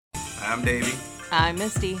I'm Davey. I'm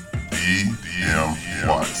Misty. DM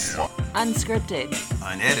Watts. Unscripted.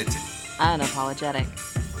 Unedited. Unapologetic.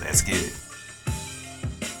 Let's get it.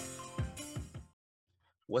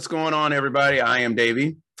 What's going on, everybody? I am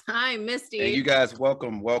Davey. Hi, Misty. And you guys,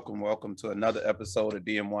 welcome to another episode of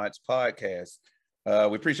DM Watts podcast.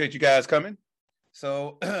 We appreciate you guys coming.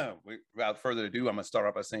 So without further ado, I'm going to start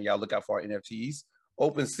off by saying y'all look out for our NFTs.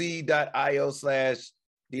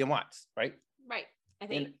 OpenSea.io/DM Watts, right? Right. I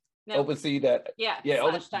think. No. OpenSea.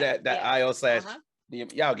 .io/DM.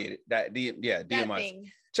 Y'all get it. DM Watts.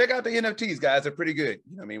 Check out the NFTs, guys. They're pretty good.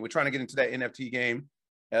 You know what I mean? We're trying to get into that NFT game.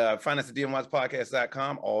 Find us at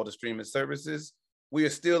DMWattsPodcast.com, all the streaming services. We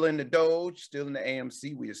are still in the Doge, still in the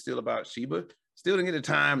AMC. We are still about Shiba. Still didn't get the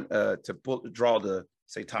time to draw the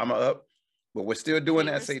Saitama up, but we're still doing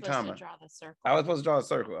that Saitama. I was supposed to draw a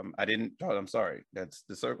circle. I didn't draw it. I'm sorry.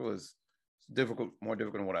 The circle is difficult, more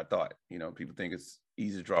difficult than what I thought. You know, people think it's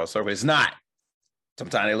easy to draw a circle. It's not.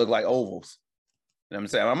 Sometimes they look like ovals. You know what I'm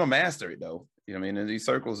saying? I'm a master it though. You know what I mean? And these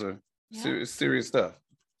circles are serious stuff.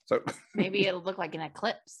 So maybe it'll look like an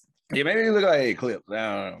eclipse. Yeah, maybe it look like an eclipse.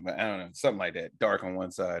 I don't know. Something like that. Dark on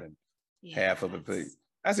one side and half of it. But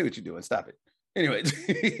I see what you're doing. Stop it.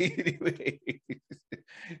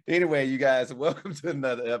 Anyway, you guys, welcome to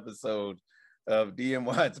another episode of DM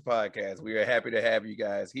Watts podcast. We are happy to have you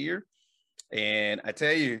guys here. And I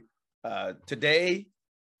tell you, today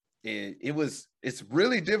it's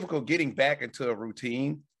really difficult getting back into a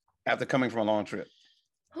routine after coming from a long trip.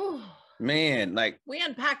 Man, like we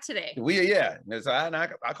unpacked today.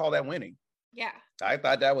 I call that winning. Yeah. I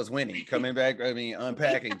thought that was winning. Coming back,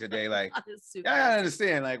 unpacking today. Like, I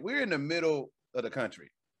understand. Like, we're in the middle of the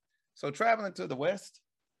country. So traveling to the west,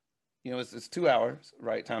 it's 2 hours,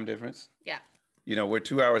 right? Time difference. Yeah. We're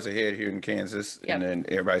 2 hours ahead here in Kansas, and then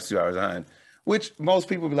everybody's 2 hours behind. Which most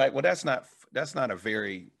people be like, well, that's not a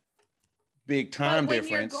very big time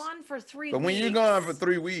difference. You're gone for 3 weeks. But when you're gone for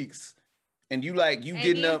 3 weeks, and you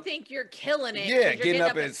getting up, think you're killing it. Yeah, getting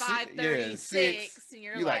up at 5:36, and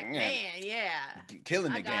you're like, man,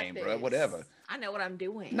 killing the game, bro. Whatever. I know what I'm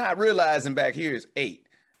doing. Not realizing back here is 8.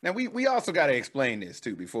 Now we also got to explain this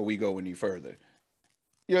too before we go any further.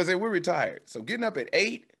 You know what I'm saying? We're retired, so getting up at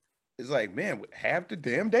 8 is like, man, half the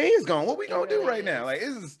damn day is gone. What we gonna do right now? Like,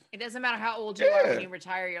 it doesn't matter how old you are when you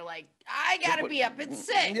retire. You're like, I gotta be up at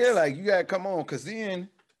 6. Yeah, like you gotta come on, cause then.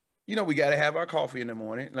 We got to have our coffee in the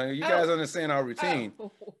morning. Like, you guys understand our routine.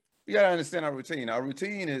 You got to understand our routine. Our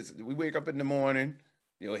routine is we wake up in the morning,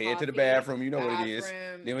 head to the bathroom. You know what it is.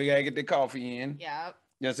 Then we got to get the coffee in. Yeah. You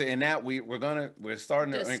know what I'm saying? And now we're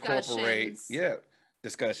starting to incorporate,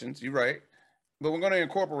 discussions. You're right. But we're going to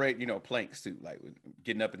incorporate, planks too. Like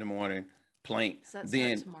getting up in the morning, plank. So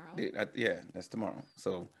that's tomorrow. That's tomorrow.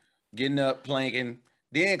 So getting up, planking,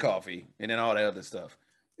 then coffee, and then all that other stuff.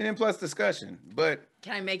 And then plus discussion. But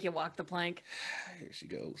can I make you walk the plank? Here she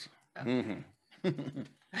goes. Oh. Mm-hmm.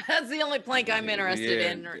 That's the only plank I'm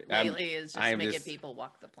interested in lately is just making people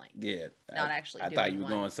walk the plank. Yeah. Not actually. I thought you were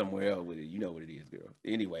going somewhere else with it. You know what it is, girl.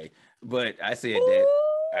 Anyway, but I said that.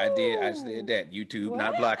 I did. I said that. YouTube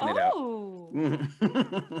not blocking it out.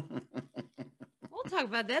 We'll talk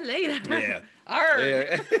about that later. Yeah.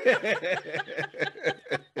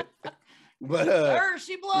 But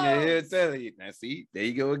she blows. Yeah, tell you. Now see, there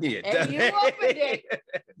you go again. And you opened it.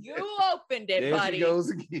 You opened it, there buddy. She goes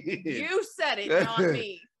again. You said it, not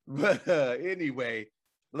me. But anyway,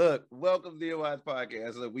 look, welcome to the Watts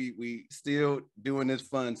podcast. Look, we still doing this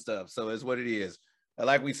fun stuff. So it's what it is.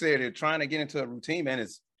 Like we said, they're trying to get into a routine, man. It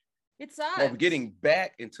sucks. Well, getting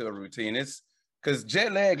back into a routine. It's because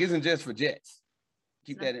jet lag isn't just for jets.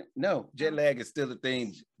 Keep that in. No, jet lag is still a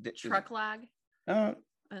thing. Truck lag?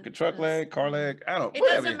 Truck lag, car lag, I don't know. It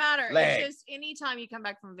doesn't matter. Lag. It's just anytime you come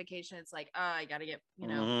back from vacation, it's like, I gotta get,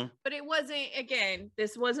 But it wasn't, again,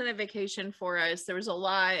 this wasn't a vacation for us. There was a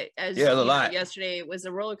lot, yesterday. It was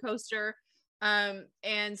a roller coaster.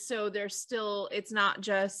 And so there's still, it's not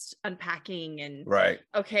just unpacking and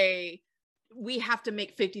okay, we have to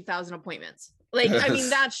make 50,000 appointments. Like, I mean,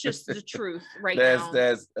 that's just the truth now.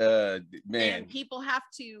 That's man. And people have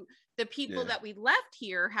to, the people that we left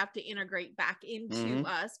here have to integrate back into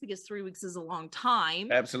us because 3 weeks is a long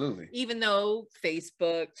time. Absolutely. Even though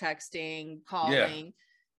Facebook, texting, calling,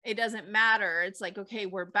 it doesn't matter. It's like, okay,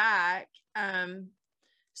 we're back.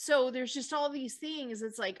 So there's just all these things.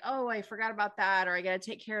 It's like, oh, I forgot about that, or I got to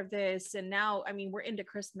take care of this. And now, I mean, we're into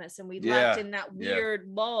Christmas and we left in that weird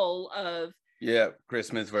lull of Yeah,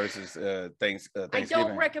 Christmas versus Thanksgiving. I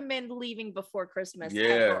don't recommend leaving before Christmas.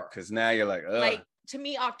 Yeah, because now you're like, ugh. Like, to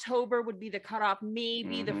me, October would be the cutoff,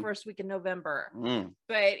 maybe the first week in November.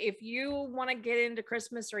 But if you want to get into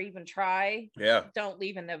Christmas or even try, don't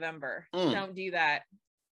leave in November. Don't do that.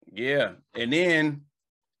 Yeah. And then,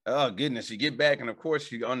 oh goodness, you get back, and of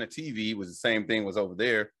course, you on the TV was the same thing was over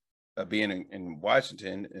there, being in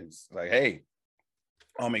Washington. It's like, hey,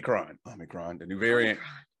 Omicron, the new variant.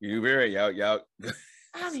 Y'all.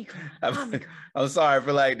 Omicron. I'm sorry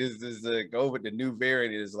for like this go with the new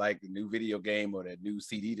variant is like the new video game or the new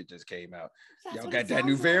CD that just came out. Y'all got that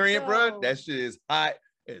new variant, bro? That shit is hot.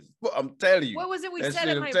 I'm telling you. What was it we said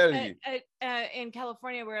in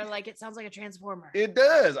California where like it sounds like a transformer? It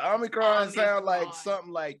does. Omicron sounds like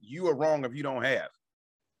something like you are wrong if you don't have.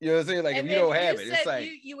 You know what I'm saying? Like, and if you don't have it, it's like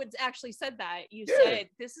you would actually said that. You said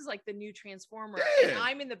this is like the new transformer, and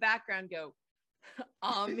I'm in the backland go,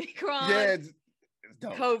 Omicron. Yeah.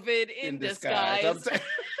 COVID in disguise.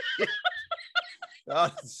 I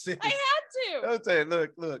had to. I'm saying,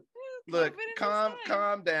 look,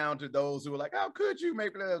 calm down to those who are like, how could you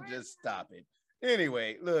make it? Just stop it.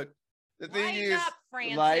 Anyway, look, the thing is,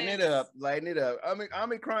 lighten it up. I mean,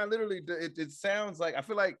 Omicron literally, it sounds like, I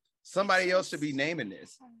feel like somebody else should be naming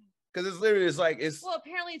this. Because it's literally, well,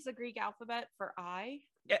 apparently it's the Greek alphabet for I.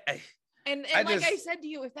 Yeah. And I said to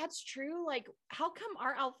you, if that's true, like, how come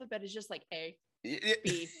our alphabet is just like A,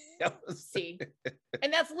 B, C?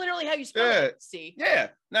 And that's literally how you spell it, C. Yeah.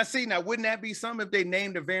 Now, wouldn't that be something if they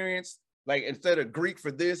named the variants, like, instead of Greek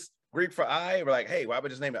for this, Greek for I? We're like, hey, why would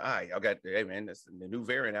just name it I? Y'all got, hey, man, that's the new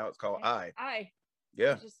variant out. It's called I.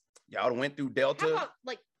 Yeah. Y'all went through Delta. How about,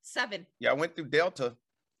 like, 7? Y'all went through Delta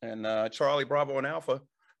and Charlie, Bravo, and Alpha.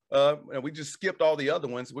 And we just skipped all the other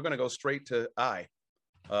ones. We're going to go straight to I.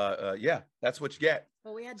 Yeah, that's what you get.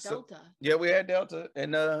 Well, we had Delta. Yeah, we had Delta.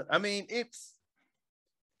 And I mean,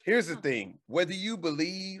 here's the thing. Whether you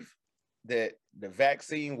believe that the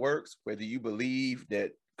vaccine works, whether you believe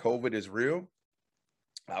that COVID is real,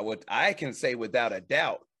 I can say without a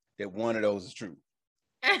doubt that one of those is true.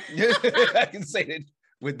 I can say that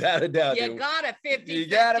without a doubt. You got a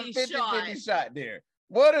 50-50 shot there.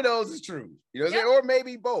 One of those is true. You know what I'm saying? Or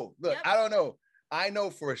maybe both. Look, I don't know. I know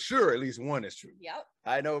for sure at least one is true. Yep.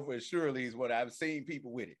 I know for sure at least one. I've seen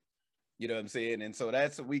people with it. You know what I'm saying? And so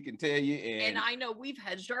that's what we can tell you. And I know we've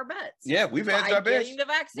hedged our bets. Yeah, we've hedged our bets. The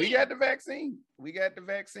vaccine. We got the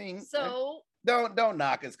vaccine. So don't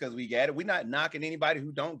knock us because we got it. We're not knocking anybody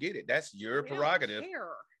who don't get it. That's your prerogative.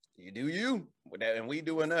 You do you, and we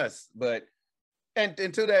doing us. But and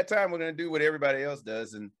until that time, we're gonna do what everybody else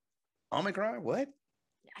does. And Omicron, what?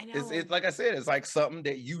 I know. It's like I said, it's like something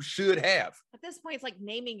that you should have. At this point, it's like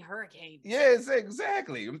naming hurricanes. Yes,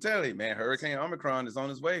 exactly. I'm telling you, man, Hurricane Omicron is on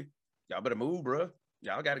his way. Y'all better move, bro.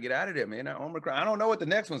 Y'all got to get out of there, man. That Omicron. I don't know what the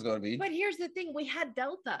next one's going to be. But here's the thing. We had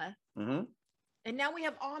Delta. Mm-hmm. And now we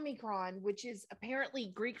have Omicron, which is apparently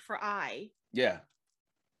Greek for I. Yeah.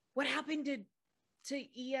 What happened to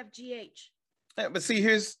EFGH? Yeah, but see,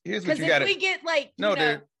 here's what you got to... If we get like...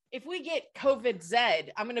 If we get COVID Z,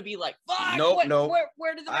 I'm going to be like, fuck, nope.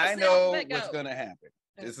 Where did the rest of the alphabet go? What's going to happen.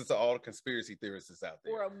 This is to all the conspiracy theorists out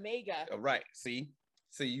there. Or Omega. Right. See,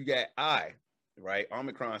 you got I, right?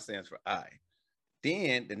 Omicron stands for I.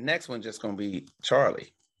 Then the next one just going to be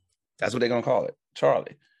Charlie. That's what they're going to call it.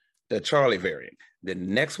 Charlie. The Charlie variant. The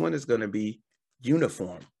next one is going to be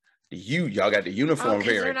uniform. Y'all got the uniform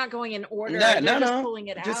variant. They're not going in order. No. Pulling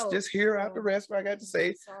it out. Just hear out the rest. What I got to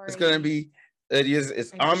say. Sorry. It's going to be...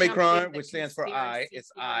 It's Omicron, which stands for I. It's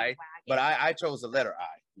I, but I chose the letter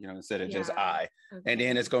I, instead of just I. Okay. And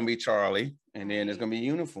then it's going to be Charlie, and then it's going to be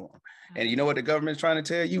uniform. And you know what the government's trying to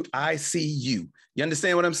tell you? I see you. You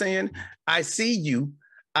understand what I'm saying? I see you.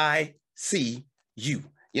 I see you.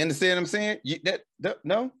 You understand what I'm saying?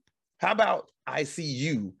 No? How about I see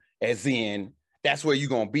you as in that's where you're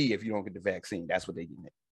going to be if you don't get the vaccine? That's what they getting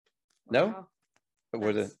it. No?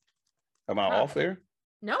 Wow. Am I off there?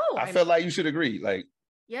 No, I felt like you should agree. Like,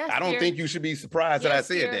 yes, I don't think you should be surprised that I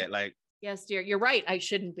said that. Like, yes, dear, you're right. I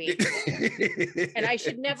shouldn't be, and I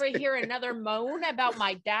should never hear another moan about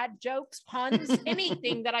my dad jokes, puns,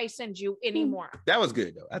 anything that I send you anymore. That was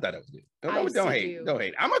good though. I thought that was good. Don't hate. Don't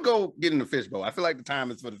hate. I'm gonna go get in the fishbowl. I feel like the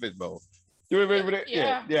time is for the fishbowl. You ready for that?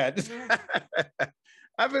 Yeah.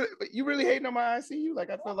 You really hating on my ICU?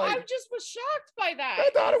 Like I feel like I just was shocked by that.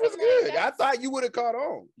 I thought it was good. I thought you would have caught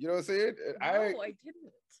on. You know what I'm saying? No, I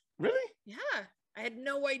didn't. Really? Yeah. I had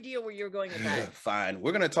no idea where you were going with that. Fine.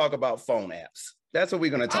 We're gonna talk about phone apps. That's what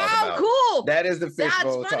we're gonna talk about. Oh, cool. That is the fishbowl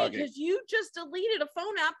talking. That's funny because you just deleted a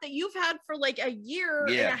phone app that you've had for like a year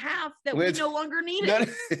and a half that we no longer need it.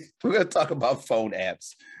 We're gonna talk about phone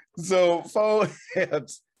apps. So phone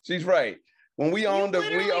apps, she's right. When we owned for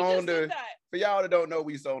y'all that don't know,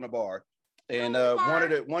 we used to own a bar. And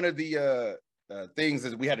one of the things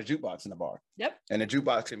is we had a jukebox in the bar. Yep. And the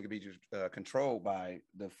jukebox can be controlled by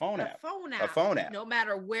the phone app. A phone app. No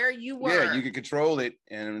matter where you were. Yeah, you can control it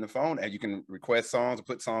in the phone app. You can request songs or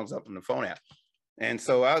put songs up in the phone app. And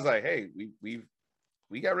so I was like, hey,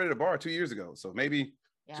 we got rid of the bar 2 years ago. So maybe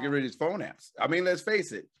to get rid of these phone apps. I mean, let's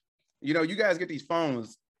face it. You know, you guys get these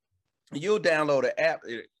phones, you'll download an app.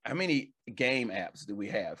 How many game apps do we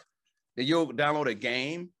have? That you'll download a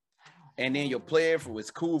game and then you'll play it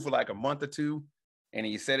it's cool for like a month or two. And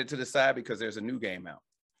then you set it to the side because there's a new game out.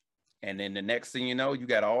 And then the next thing you know, you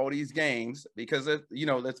got all these games because, you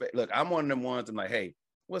know, look, I'm one of them ones. I'm like, hey,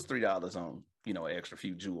 what's $3 on, you know, an extra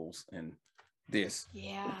few jewels and this?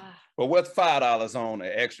 Yeah. But what's $5 on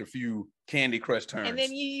an extra few Candy Crush turns? And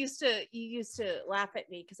then you used to laugh at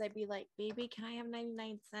me because I'd be like, baby, can I have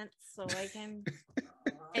 99 cents so I can?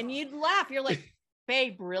 And you'd laugh. You're like,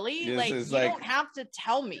 babe, really? Yes, like, you don't have to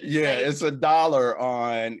tell me. Yeah, like, it's $1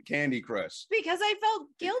 on Candy Crush. Because I felt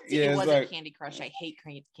guilty. Yeah, it wasn't like, Candy Crush. I hate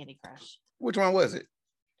Candy Crush. Which one was it?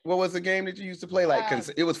 What was the game that you used to play? Like,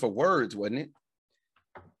 it was for words, wasn't it?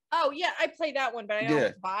 Oh yeah, I played that one, but I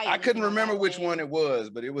don't buy. I couldn't remember which one it was,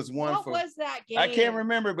 but it was one. What was that game? I can't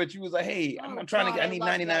remember, but you was like, "Hey, I'm trying to get. I need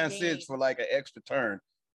 99 cents for like an extra turn."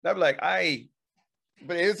 And I'd be like,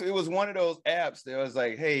 But it was one of those apps that was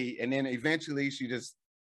like, "Hey," and then eventually she just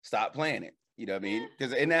stopped playing it. You know what I mean?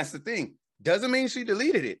 And that's the thing. Doesn't mean she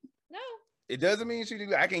deleted it. No. It doesn't mean she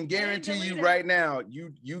deleted it. I can guarantee you right now,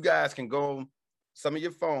 you guys can go on some of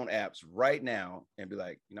your phone apps right now and be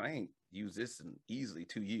like, you know, I ain't use this in easily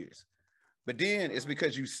 2 years. But then it's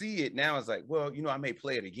because you see it now. It's like, well, you know, I may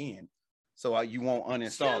play it again, so you won't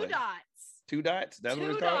uninstall it. 2 dots. 2 dots. That's what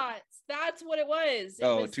it's called. 2 dots. That's what it was. It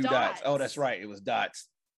was 2 dots. Oh, that's right. It was dots.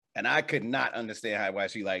 And I could not understand why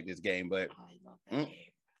she liked this game, but I love that game.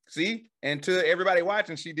 See, and to everybody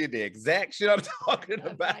watching, she did the exact shit I'm talking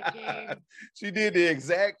about. She did the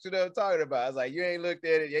exact shit I'm talking about. I was like, you ain't looked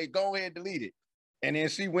at it. Yeah, go ahead and delete it. And then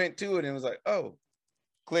she went to it and was like, oh.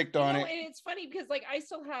 Clicked on it. And it's funny because like I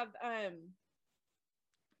still have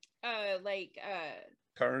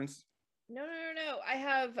turns. No. I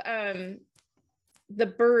have the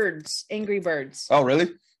birds, Angry Birds. Oh,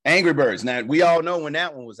 really? Angry Birds. Now we all know when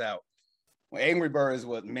that one was out. When Angry Birds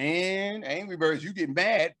was, man, Angry Birds, you get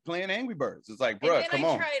mad playing Angry Birds. It's like, bro, come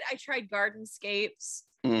on. I tried Gardenscapes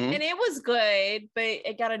and it was good, but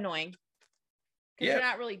it got annoying. Because you're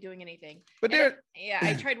not really doing anything. But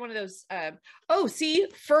I tried one of those.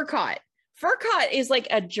 Furcot. Furcot is like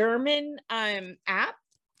a German app,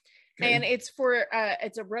 and it's for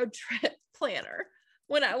it's a road trip planner.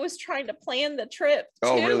 When I was trying to plan the trip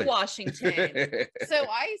to Washington, so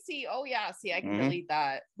I see. Oh yeah, see, I can delete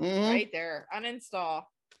that right there. Uninstall.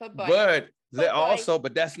 But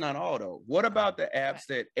that's not all though. What about the apps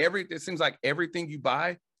that it seems like everything you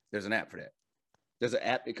buy, there's an app for that. There's an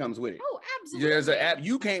app that comes with it. Oh, absolutely. There's an app.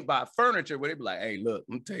 You can't buy furniture where they be like, hey, look,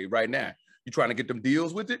 I'm tell you right now, you trying to get them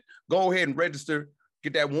deals with it? Go ahead and register,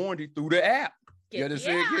 get that warranty through the app. You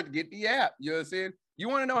understand? Get the app. You understand? You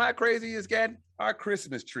want to know how crazy it's getting? Our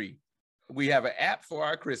Christmas tree. We have an app for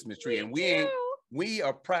our Christmas tree, and we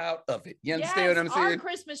are proud of it. You understand what I'm saying? Our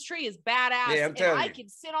Christmas tree is badass. Yeah, I'm telling you. I can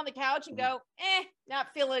sit on the couch and go, not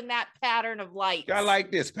feeling that pattern of lights. I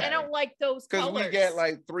like this pattern. I don't like those colors. Because we got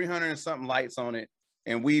like 300 and something lights on it,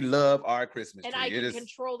 and we love our Christmas tree. And I can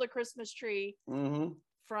control the Christmas tree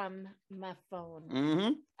from my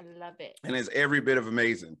phone. I love it. And it's every bit of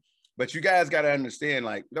amazing. But you guys got to understand,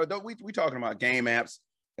 like, we talking about game apps,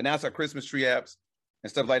 and that's our Christmas tree apps and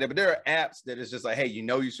stuff like that. But there are apps that is just like, hey, you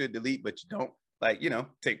know you should delete, but you don't. Like, you know,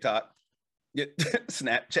 TikTok,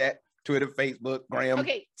 Snapchat, Twitter, Facebook, Gram.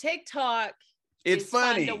 Okay, TikTok. It's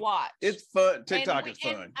funny to watch. It's fun. TikTok is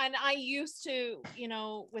fun. And I used to, you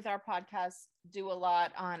know, with our podcast, do a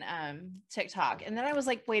lot on TikTok. And then I was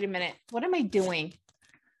like, wait a minute, what am I doing?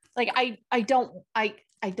 Like, I don't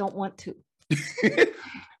want to.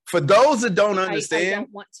 For those that don't understand, I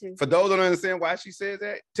don't want to. For those that don't understand why she says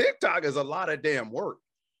that, TikTok is a lot of damn work.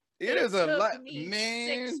 It is a lot,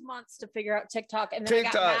 man. 6 months to figure out TikTok, and then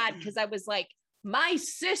I got mad because I was like, my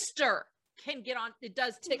sister can get on. It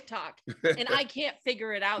does TikTok, and I can't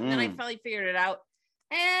figure it out. And then I finally figured it out,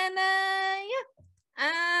 and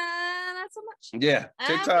not so much. Yeah,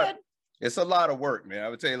 TikTok. It's a lot of work, man. I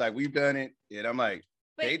would tell you, like, we've done it, and I'm like,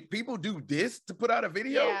 people do this to put out a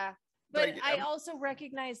video. Yeah. But I also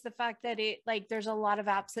recognize the fact that there's a lot of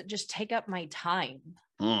apps that just take up my time.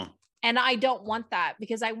 And I don't want that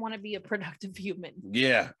because I want to be a productive human.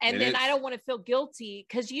 Yeah. And then I don't want to feel guilty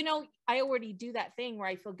because, I already do that thing where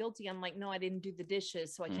I feel guilty. I'm like, no, I didn't do the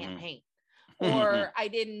dishes, so I can't paint. Or I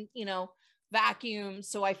didn't, vacuum,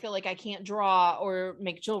 so I feel like I can't draw or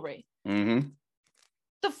make jewelry.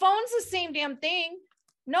 The phone's the same damn thing.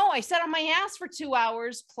 No, I sat on my ass for 2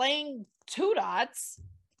 hours playing Two Dots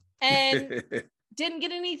and didn't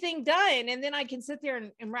get anything done. And then I can sit there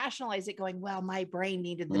and rationalize it going, well, my brain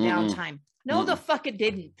needed the downtime. No, the fuck it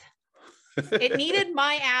didn't. It needed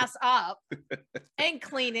my ass up and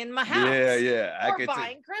cleaning my house. Yeah. Or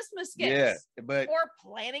buying Christmas gifts. Yeah, or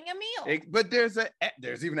planning a meal. But there's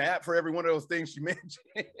even an app for every one of those things you mentioned.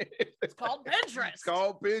 It's called Pinterest. It's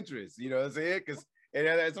called Pinterest. You know what I'm saying? And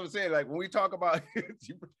that's what I'm saying. Like when we talk about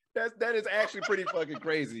that is actually pretty fucking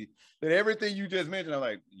crazy. That everything you just mentioned, I'm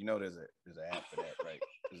like, there's an app for that, right?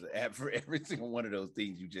 There's an app for every single one of those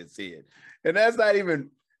things you just said. And that's not even.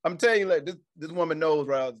 I'm telling you, like this woman knows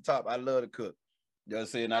right off the top. I love to cook. You know what I'm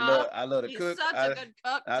saying? I love to cook. Such a good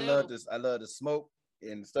cook. I love this. I love to smoke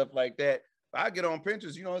and stuff like that. I get on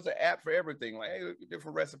Pinterest. It's an app for everything. Like, hey,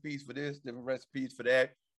 different recipes for this, different recipes for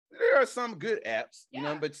that. There are some good apps,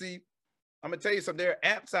 but see, I'm gonna tell you something. There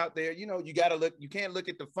are apps out there. You gotta look. You can't look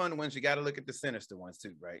at the fun ones. You gotta look at the sinister ones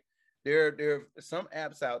too, right? There are some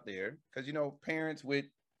apps out there because parents with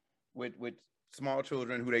small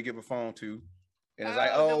children who they give a phone to. And it's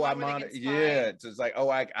like, I monitor. Yeah, it's like,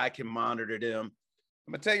 I can monitor them.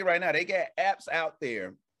 I'm gonna tell you right now, they got apps out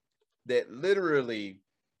there that literally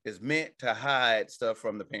is meant to hide stuff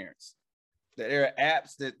from the parents. That there are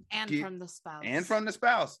apps that from the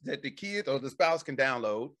spouse that the kids or the spouse can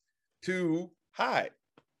download to hide.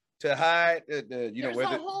 To hide there's a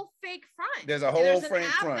whole fake front. There's a whole fake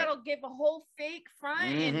front that'll give a whole fake front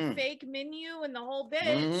and fake menu and the whole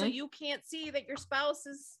bit, so you can't see that your spouse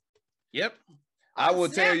is. Yep. I will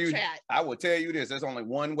tell you this. There's only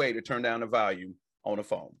one way to turn down the volume on a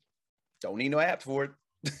phone. Don't need no apps for it.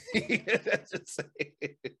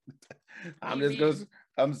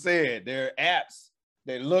 I'm saying there are apps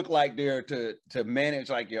that look like they're to manage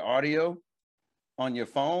like your audio on your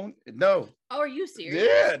phone. No. Oh, are you serious?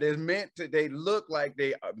 Yeah, they look like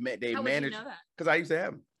they How manage. Would you know that? Because I used to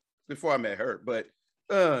have them before I met her. But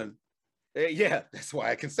that's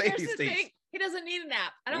why I can say these things. He doesn't need an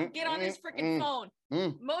app. I don't get on his freaking phone.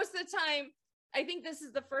 Most of the time, I think this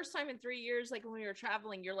is the first time in 3 years, like when we were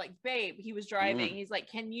traveling, you're like, babe, he was driving. He's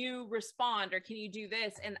like, can you respond or can you do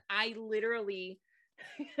this? And I literally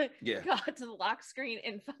got to the lock screen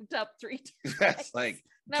and fucked up 3 times. That's like,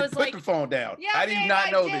 and I was put the phone down. Yeah, how do you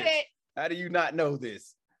not know this? How do you not know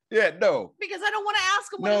this? Yeah, no. Because I don't want to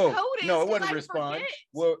ask him what his code is. No, it wasn't respond.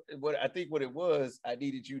 Well, I think what it was, I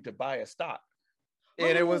needed you to buy a stock.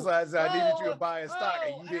 And it was like, I needed you to buy a stock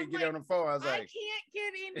and you didn't get on the phone. I was like, I can't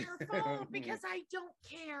get in your phone because I don't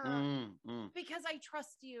care. Because I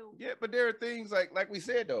trust you. Yeah, but there are things like we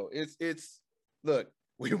said though. It's look,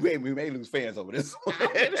 we may lose fans over this. I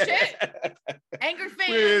don't give a shit. Angry fans.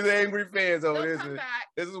 We're angry fans over this. Come back.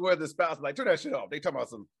 This is where the spouse is like, turn that shit off. They talking about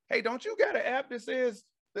some, hey, don't you got an app that says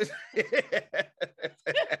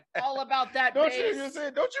all about that? Don't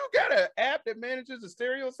you got an app that manages the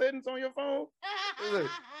stereo settings on your phone?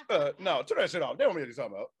 No, turn that shit off. They don't know what you're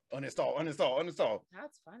talking about. Uninstall.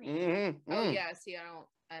 That's funny. Oh yeah, see,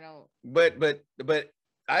 I don't. But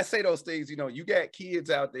I say those things. You got kids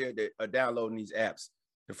out there that are downloading these apps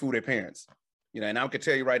to fool their parents. And I can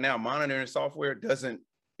tell you right now, monitoring software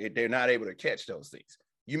they're not able to catch those things.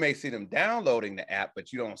 You may see them downloading the app,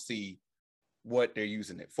 but you don't see what they're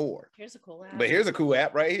using it for. Here's a cool app. But here's a cool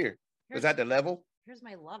app right here. Is that the level? Here's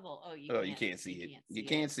my level. Oh, you can't see it. You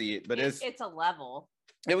can't see it, but it's a level.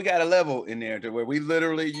 Yeah, we got a level in there to where we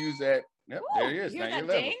literally use that. Yep, ooh, there it is. Now you're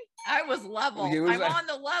level. Ding? I was level. I'm on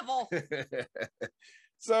the level.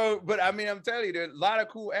 So, but I mean, I'm telling you, there's a lot of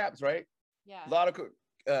cool apps, right? Yeah. A lot of cool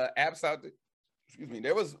apps out there. Excuse me.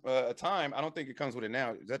 There was a time, I don't think it comes with it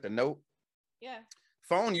now. Is that the Note? Yeah.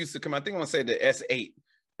 Phone used to come, I think I want to say the S8.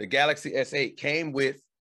 The Galaxy S8 came with,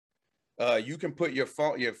 you can put your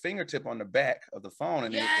fingertip on the back of the phone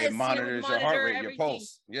and it monitors your heart rate, your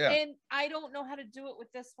pulse. Yeah. And I don't know how to do it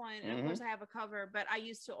with this one. And of course I have a cover, but I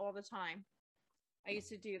used to all the time. I used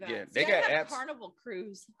to do that. Yeah, they got apps. Carnival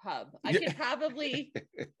Cruise Hub. I could probably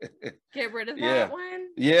get rid of that one.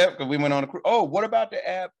 Yeah, because we went on a cruise. Oh, what about the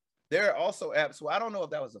app? There are also apps. Well, I don't know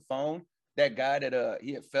if that was a phone. That guy that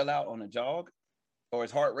he had fell out on a jog, or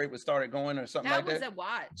his heart rate was started going or something like that. That was a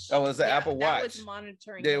watch. Oh, it was the Apple Watch. That was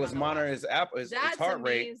monitoring. It was monitoring his heart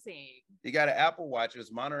rate. Amazing. He got an Apple Watch. It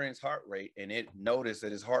was monitoring his heart rate, and it noticed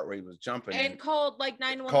that his heart rate was jumping. And called like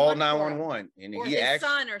 911. Called 911, and or he his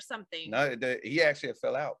son or something. No, he actually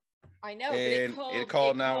fell out. I know. And but it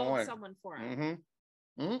called 911. Someone for him.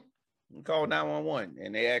 He called 911,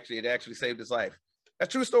 and it actually saved his life.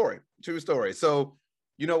 That's true story. True story. So,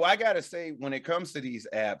 you know, I gotta say, when it comes to these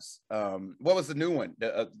apps, what was the new one?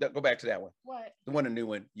 Go back to that one. What? The new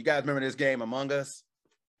one. You guys remember this game, Among Us?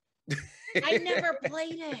 I never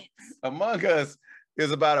played it. Among Us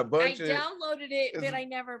is about a bunch I downloaded it, but I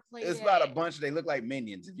never played it. It's about a bunch. They look like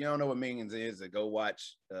minions. If you don't know what minions is, go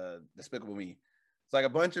watch Despicable Me. It's like a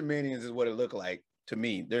bunch of minions is what it looked like to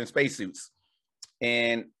me. They're in spacesuits,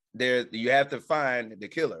 and you have to find the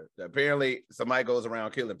killer. Apparently, somebody goes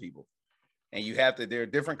around killing people, and there are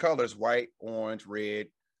different colors: white, orange, red,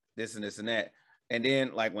 this and this and that. And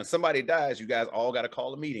then, like, when somebody dies, you guys all got to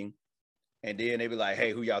call a meeting, and then they be like,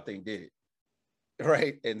 "Hey, who y'all think did it?"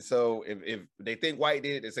 Right? And so if they think white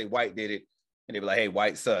did it, they say white did it, and they be like, "Hey,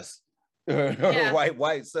 white sus." Yeah.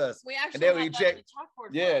 white sus. We actually had that on the chalkboard.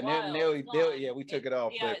 Yeah, we took it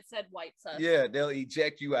off. Yeah, it said white sus. Yeah, they'll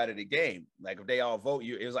eject you out of the game. Like, if they all vote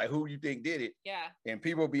you, it was like, who you think did it? Yeah. And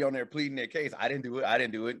people be on there pleading their case. I didn't do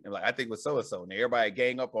it. And like, I think it was so and so. And everybody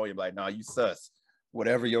gang up on you, like, no, you sus.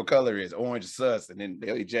 Whatever your color is, orange sus, and then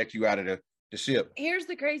they'll eject you out of the ship. Here's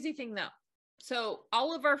the crazy thing, though. So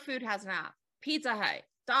all of our food has an app. Pizza Hut,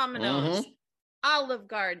 Domino's. Olive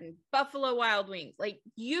Garden, Buffalo Wild Wings, like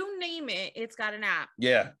you name it, it's got an app.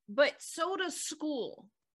 Yeah. But so does school.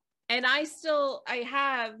 And I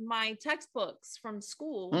have my textbooks from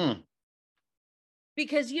school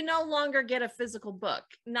because you no longer get a physical book.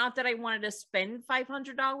 Not that I wanted to spend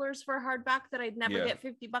 $500 for a hardback that I'd never get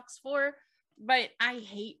 $50 for, but I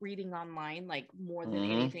hate reading online like more than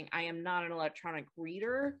anything. I am not an electronic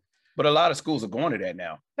reader. But a lot of schools are going to that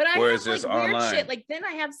now. But I have like weird online shit. Like then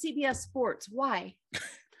I have CBS Sports. Why?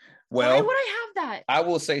 Well, why would I have that? I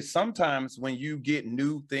will say sometimes when you get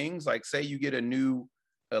new things, like say you get a new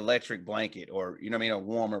electric blanket or, you know what I mean, a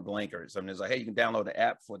warmer blanket or something. It's like, hey, you can download the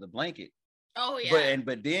app for the blanket. Oh, yeah.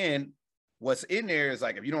 But then what's in there is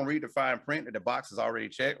like, if you don't read the fine print, the box is already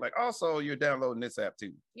checked. Like, also, you're downloading this app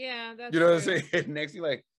too. Yeah, that's you know what I'm saying? Next, you're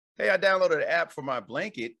like, hey, I downloaded an app for my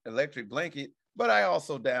blanket, electric blanket. But I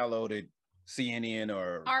also downloaded CNN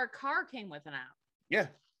or... Our car came with an app. Yeah,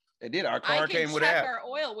 it did. Our car came with an app. I can check our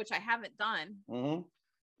oil, which I haven't done.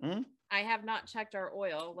 I have not checked our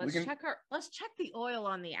oil. Let's check the oil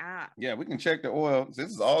on the app. Yeah, we can check the oil.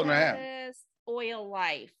 This is all in the app. Oil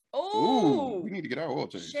life. Oh, we need to get our oil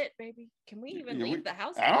changed. Shit, baby. Can we even leave the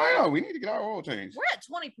house? I don't know. We need to get our oil changed. We're at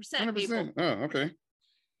 20%. 20%. Oh, okay.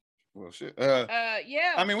 Well, shit.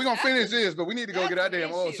 Yeah. I mean, we're gonna finish this, but we need to go get our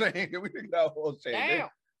damn oil changed. We need to get our oil changed.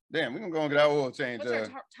 Damn, we're gonna go and get our oil changed. What's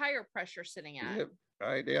our tire pressure sitting at? Yep. All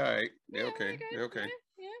right, they're all right. They're okay. They're okay.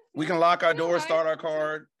 Yeah. We can lock our doors, start our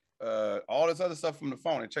card, all this other stuff from the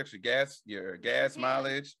phone. It checks your gas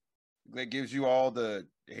mileage. It gives you all the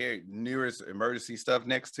nearest emergency stuff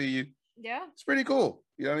next to you. Yeah. It's pretty cool.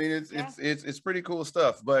 You know what I mean? It's pretty cool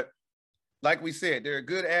stuff. But like we said, there are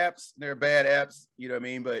good apps, there are bad apps, you know what I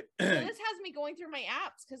mean? But this has me going through my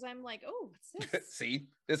apps because I'm like, oh, what's this? See,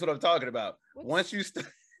 that's what I'm talking about. Once you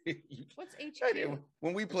what's HQ?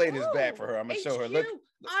 When we play this back for her, I'm gonna show her. Look,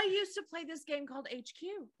 I used to play this game called HQ.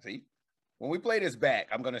 See, when we play this back,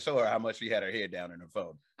 I'm gonna show her how much she had her head down in her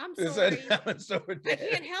phone. I'm sorry. I'm gonna show her that. I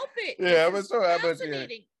can't help it. Yeah, I'm gonna show her how much. Yeah.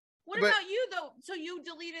 What about you though? So you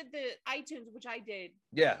deleted the iTunes, which I did.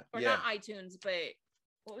 Yeah. Or not iTunes, but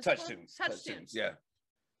what was TouchTunes. Yeah.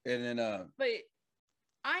 And then but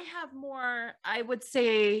I have more, I would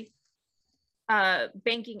say,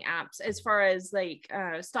 banking apps as far as like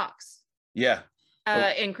stocks. Yeah.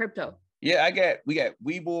 In crypto. Yeah, we got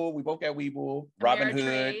Webull. We both got Webull,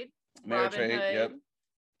 Robinhood, Ameritrade. Yep.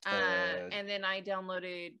 And then I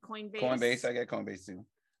downloaded Coinbase. I got Coinbase too.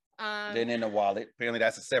 Then in the wallet. Apparently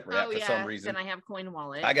that's a separate app for some reason. Then I have Coin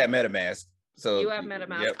Wallet. I got MetaMask. So you have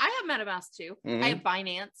MetaMask. Yep. I have MetaMask too. I have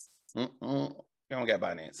Binance. I don't got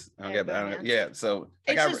Binance. I don't got Binance. Yeah. So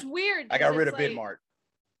it's just weird. I got rid of Bitmart.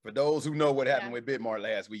 For those who know what happened with Bitmart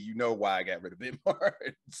last week, you know why I got rid of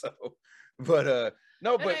Bitmart. So, but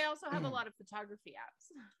I also have a lot of photography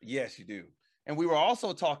apps. Yes, you do. And we were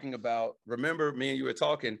also talking about, remember me and you were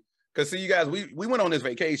talking, because see, you guys, we went on this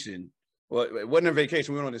vacation. Well, it wasn't a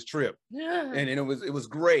vacation, we went on this trip. Yeah. And it was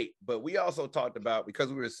great. But we also talked about, because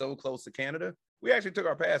we were so close to Canada, we actually took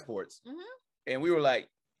our passports. And we were like,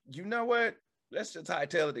 you know what? Let's just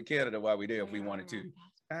hightail it to Canada while we're there if we wanted to.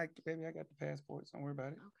 Baby, I got the passports. Don't worry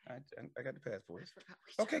about it. Okay. I got the passports.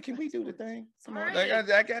 Okay, can we do the thing? Come on. I got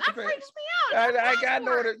the passports. That freaks me out. I got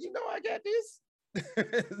no. You know I got this. But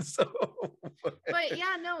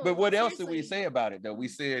yeah, no. But what else did we say about it though? We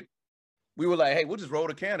said we were like, hey, we'll just roll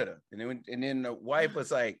to Canada, and then the wife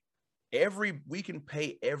was like, we can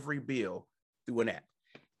pay every bill through an app.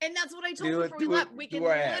 And that's what I told her before we left. We can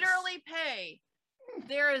literally pay.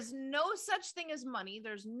 There is no such thing as money.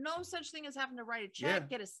 There's no such thing as having to write a check,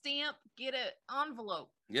 get a stamp, get an envelope.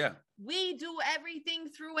 Yeah. We do everything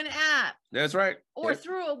through an app. That's right. Or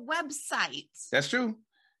through a website. That's true.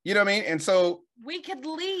 You know what I mean? And so we could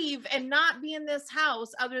leave and not be in this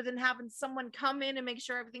house other than having someone come in and make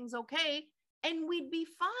sure everything's okay, and we'd be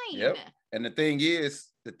fine. Yep. And the thing is,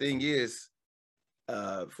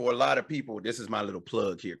 for a lot of people, this is my little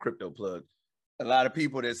plug here, crypto plug. A lot of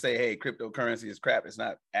people that say, hey, cryptocurrency is crap. It's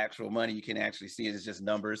not actual money. You can actually see it. It's just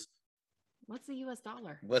numbers. What's the US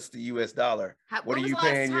dollar? What's the US dollar? What are you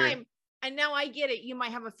paying? And now I get it. You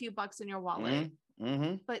might have a few bucks in your wallet.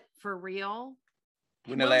 Mm-hmm. But for real?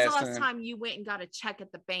 When was the last time you went and got a check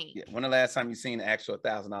at the bank? Yeah. When the last time you seen the actual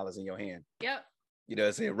 $1,000 in your hand? Yep. You know,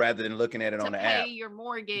 say rather than looking at it on the app. To pay your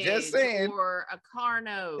mortgage, just saying, or a car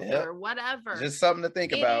note, or whatever. Just something to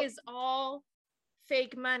think about. It is all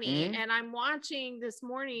fake money. And I'm watching this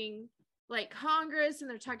morning, like Congress, and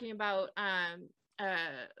they're talking about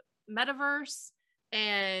metaverse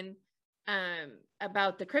and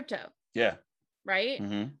about the crypto. Yeah. Right.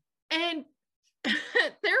 Mm-hmm. And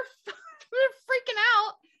they're freaking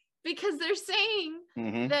out because they're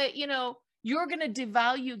saying that, you know, you're going to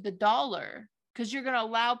devalue the dollar because you're going to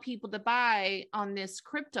allow people to buy on this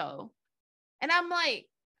crypto. And I'm like,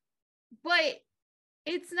 but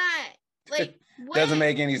it's not like, doesn't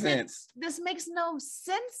make any sense. This makes no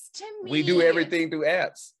sense to me. We do everything through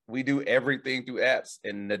apps.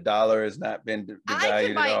 And the dollar has not been devalued I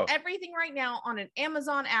can buy at all. Everything right now on an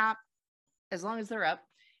Amazon app, as long as they're up.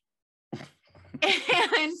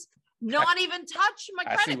 And not even touch my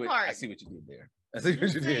credit card. I see what you did there. I see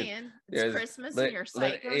what you did. It's Christmas and your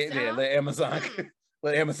site goes down. Yeah,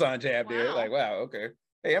 let Amazon jab there. Like, wow, okay.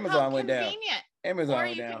 Hey, Amazon went down. Amazon or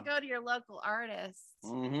went you down. can go to your local artist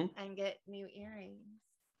and get new earrings.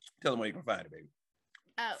 Tell them where you can find it, baby.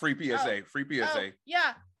 Oh, free PSA. Free PSA. Oh,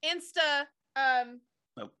 yeah. Insta.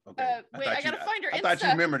 Okay. Wait, I gotta find her Insta. I thought you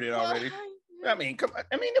remembered it already. I mean, come on.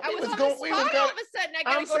 I mean, all of a sudden, I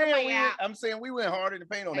gotta go to my app. I'm saying we went hard in the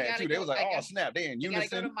paint on that too. They was like, oh snap, they in unison. I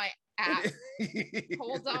gotta go to my app.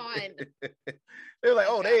 Hold on. They were like,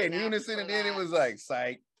 oh, they in unison, and then it was like,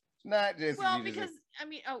 psych. Not just because I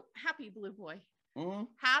mean, Happy Blue Boy.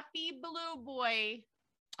 Happy Blue Boy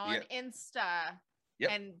on Insta.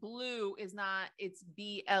 Yep. And blue is not, it's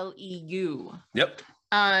BLEU. Yep.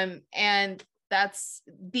 And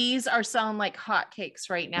these are selling like hotcakes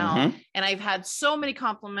right now. And I've had so many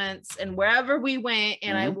compliments, and wherever we went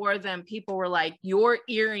and I wore them, people were like, your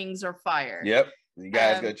earrings are fire. Yep. You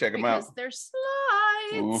guys go check them out. Because they're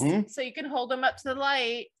slides. So you can hold them up to the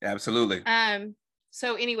light. Absolutely.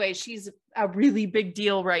 So anyway, she's a really big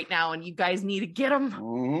deal right now, and you guys need to get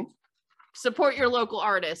them. Support your local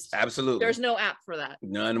artist. Absolutely. There's no app for that.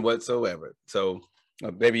 None whatsoever. So,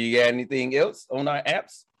 baby, you got anything else on our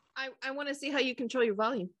apps? I want to see how you control your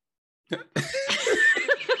volume.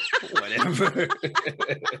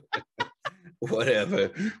 Whatever.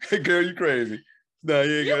 Girl, you crazy. No,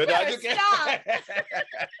 you ain't good. No, stop.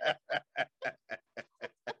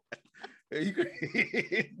 You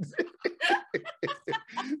crazy.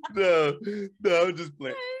 No, I'm just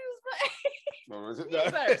playing. You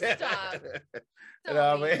better stop.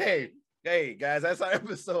 Hey, guys, that's our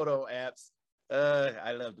episode on apps.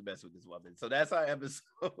 I love to mess with this woman. So that's our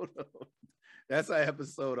episode. That's our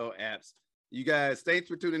episode on apps. You guys, thanks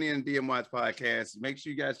for tuning in to DM Watts Podcast. Make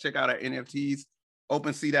sure you guys check out our NFTs,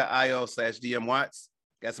 OpenSea.io/DMWatts.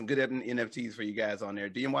 Got some good NFTs for you guys on there.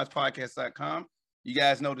 DMWattsPodcast.com. You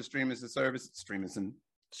guys know the Streamison service. Streamison.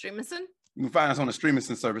 You can find us on the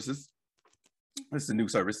Streamison services. This is a new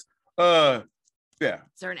service. Yeah.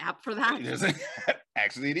 Is there an app for that?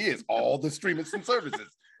 Actually, it is. All the Streamison services.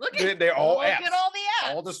 They're all apps. Look at all the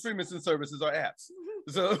apps. All the Streamison services are apps.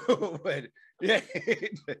 So, but yeah,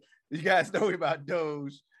 you guys know about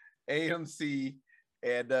Doge, AMC,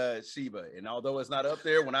 and Shiba. And although it's not up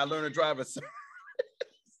there, when I learn to drive a service,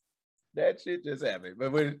 that shit just happened.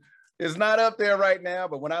 But when it's not up there right now,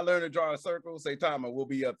 but when I learn to draw a circle, say, Tom, we'll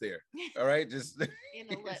be up there. All right, just in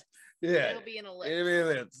ellipse. Yeah, it'll be in ellipse. It'll be in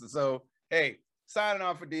ellipse. So, hey, signing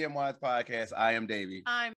off for DM Watts Podcast. I am Davey.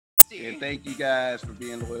 I'm Steve. And thank you guys for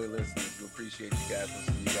being loyal listeners. We appreciate you guys. We'll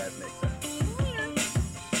see you guys next time.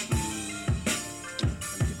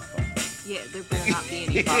 Yeah, there better not be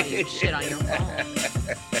any volume shit on your phone.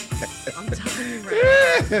 I'm telling you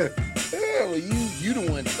right now. Well, you the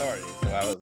one started.